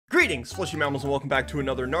Greetings, fleshy mammals, and welcome back to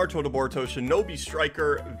another Naruto Boruto Shinobi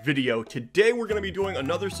Striker video. Today we're going to be doing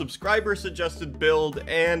another subscriber-suggested build,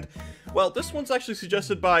 and, well, this one's actually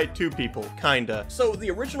suggested by two people, kinda. So,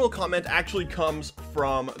 the original comment actually comes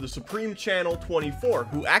from the Supreme Channel 24,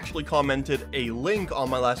 who actually commented a link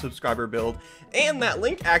on my last subscriber build, and that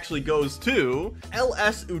link actually goes to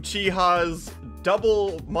LSUchiha's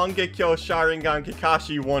double Mangekyo Sharingan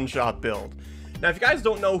Kakashi one-shot build. Now, if you guys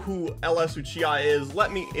don't know who LSUchiha is,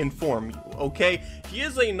 let me inform you, okay? He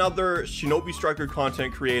is another Shinobi Striker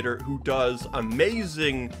content creator who does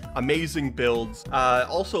amazing builds,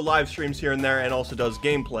 also live streams here and there, and also does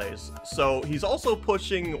gameplays. So, he's also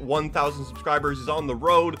pushing 1,000 subscribers, he's on the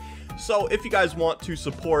road. So if you guys want to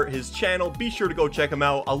support his channel, be sure to go check him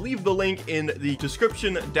out. I'll leave the link in the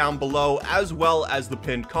description down below, as well as the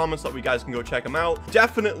pinned comments, so that you guys can go check him out.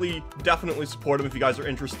 Definitely support him if you guys are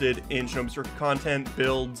interested in Shinobi Striker content,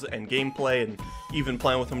 builds, and gameplay, and even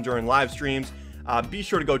playing with him during live streams. Be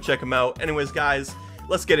sure to go check him out. Anyways, guys,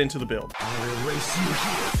 let's get into the build.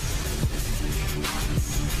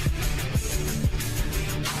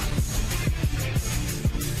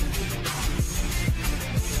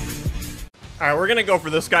 Alright, we're gonna go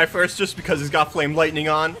for this guy first, just because he's got Flame Lightning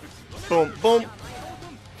on. Boom, boom.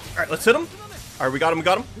 Alright, let's hit him. Alright, we got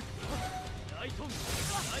him.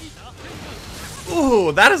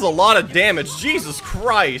 Ooh, that is a lot of damage. Jesus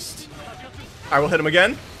Christ. Alright, we'll hit him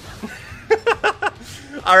again.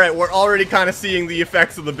 Alright, we're already kind of seeing the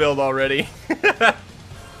effects of the build already.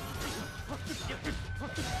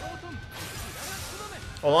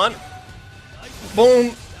 Hold on.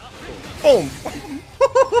 Boom. Boom.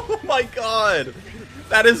 Oh my god,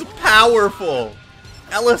 that is powerful.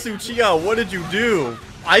 LSUchiha, what did you do?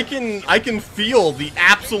 I can feel the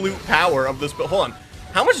absolute power of this build. Hold on,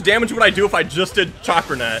 how much damage would I do if I just did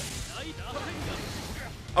Chakra Net?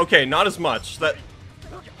 Okay, not as much.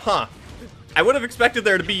 I would have expected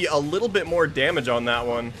there to be a little bit more damage on that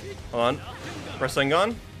one. Hold on, press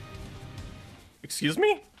Sengon. Excuse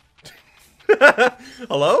me?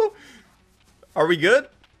 Hello? Are we good?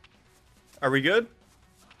 Are we good?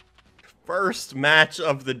 First match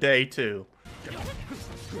of the day, too.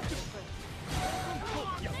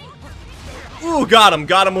 Ooh, got him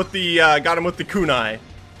with the kunai.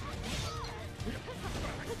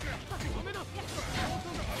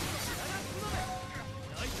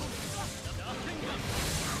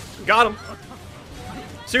 Got him.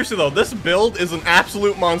 Seriously though, this build is an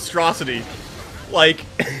absolute monstrosity. Like,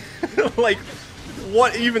 like,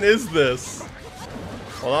 what even is this?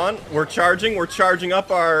 Hold on, we're charging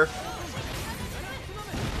up our...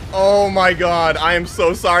 Oh my god, I am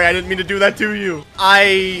so sorry, I didn't mean to do that to you.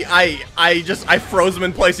 I froze him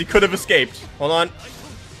in place, he could have escaped. Hold on.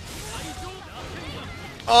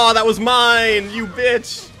 Oh, that was mine, you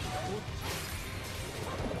bitch.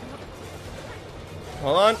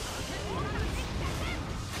 Hold on.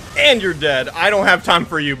 And you're dead. I don't have time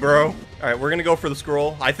for you, bro. Alright, we're gonna go for the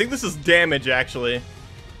scroll. I think this is damage, actually.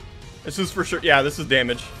 This is for sure. Yeah, this is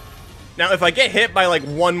damage. Now, if I get hit by, like,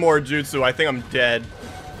 one more jutsu, I think I'm dead.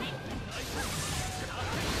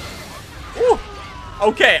 Ooh.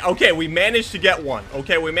 Okay, we managed to get one.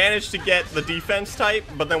 Okay, we managed to get the defense type,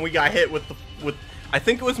 but then we got hit with I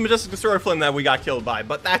think it was Majestic Destroyer Flame that we got killed by,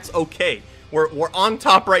 but that's okay. We're on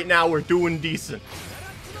top right now, we're doing decent.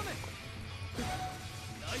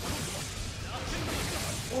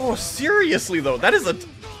 Oh, seriously, though, that is a...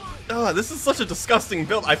 this is such a disgusting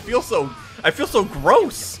build. I feel so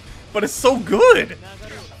gross, but it's so good.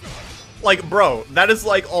 Like, bro, that is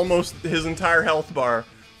like almost his entire health bar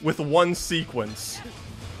with one sequence.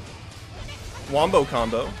 Wombo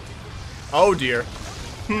combo. Oh dear.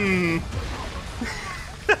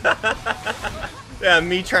 Yeah,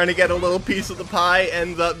 me trying to get a little piece of the pie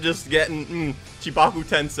ends up just getting Chibaku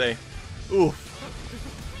Tensei. Oof.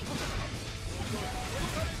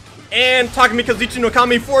 And Takamikazuchi no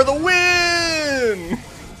Kami for the win!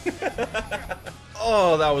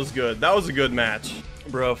 Oh, that was good. That was a good match.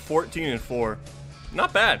 Bro, 14-4.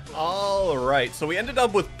 Not bad. Alright, so we ended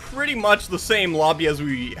up with pretty much the same lobby as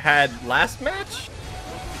we had last match.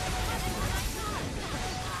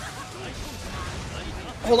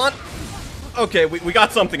 Hold on. Okay, we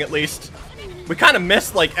got something at least. We kind of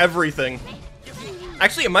missed, like, everything.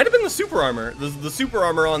 Actually, it might have been the super armor. The super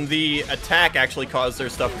armor on the attack actually caused their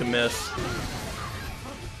stuff to miss.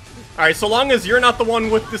 Alright, so long as you're not the one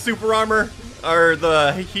with the super armor, or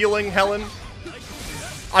the healing Helen,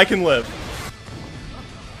 I can live.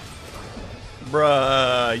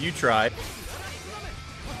 Bruh, you try.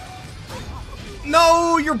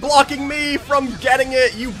 No, you're blocking me from getting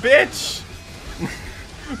it, you bitch!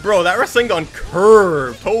 Bro, that Rasengan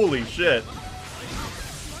curved. Holy shit.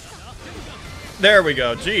 There we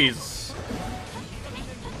go. Jeez.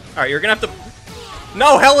 Alright, you're gonna have to...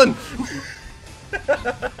 No, Helen!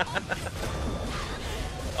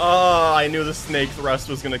 Oh, I knew the snake thrust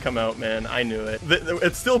was gonna come out, man. I knew it.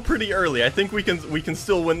 It's still pretty early. I think we can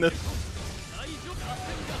still win this.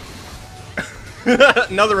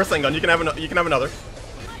 Another Rasengan. You can have another.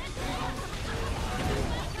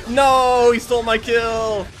 No, he stole my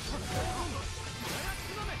kill.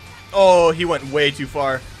 Oh, he went way too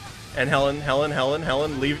far. And Helen,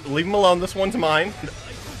 leave him alone. This one's mine.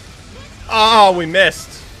 Oh, we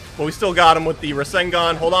missed. But we still got him with the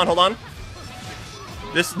Rasengan. Hold on.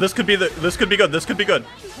 This could be good. This could be good.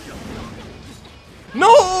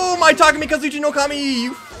 No, my Takami Kazuchi no Kami.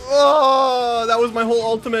 Oh, that was my whole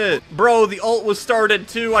ultimate. Bro, the ult was started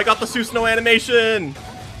too. I got the Susanoo animation.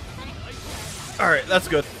 All right, that's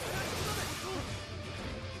good.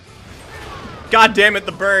 God damn it,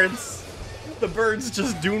 the birds. The birds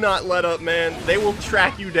just do not let up, man. They will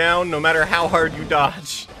track you down no matter how hard you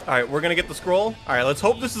dodge. All right, we're gonna get the scroll. All right, let's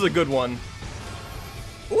hope this is a good one.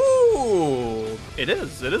 Ooh, it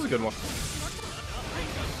is a good one.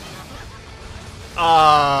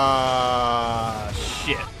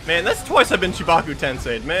 Shit. Man, that's twice I've been Chibaku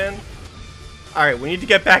Tensei'd, man. Alright, we need to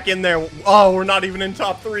get back in there. Oh, we're not even in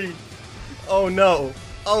top 3. Oh no.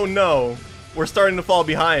 Oh no. We're starting to fall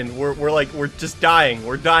behind. We're just dying.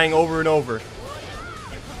 We're dying over and over.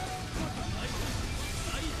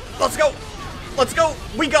 Let's go. Let's go.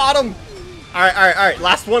 We got him. Alright.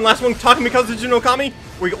 Last one. Takami Kazuchi no Kami.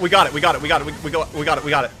 We got it. We got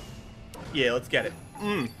it. Yeah, let's get it.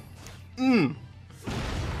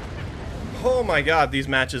 Oh my god, these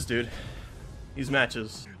matches, dude. These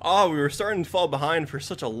matches. Oh, we were starting to fall behind for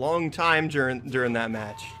such a long time during that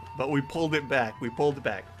match. But we pulled it back.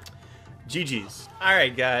 GG's.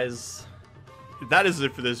 Alright, guys. That is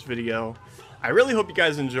it for this video. I really hope you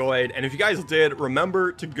guys enjoyed. And if you guys did,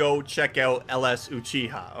 remember to go check out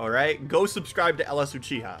LSUchiha, alright? Go subscribe to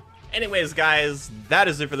LSUchiha. Anyways, guys, that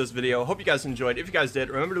is it for this video. Hope you guys enjoyed. If you guys did,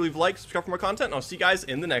 remember to leave a like, subscribe for more content, and I'll see you guys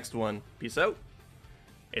in the next one. Peace out.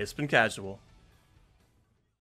 It's been casual.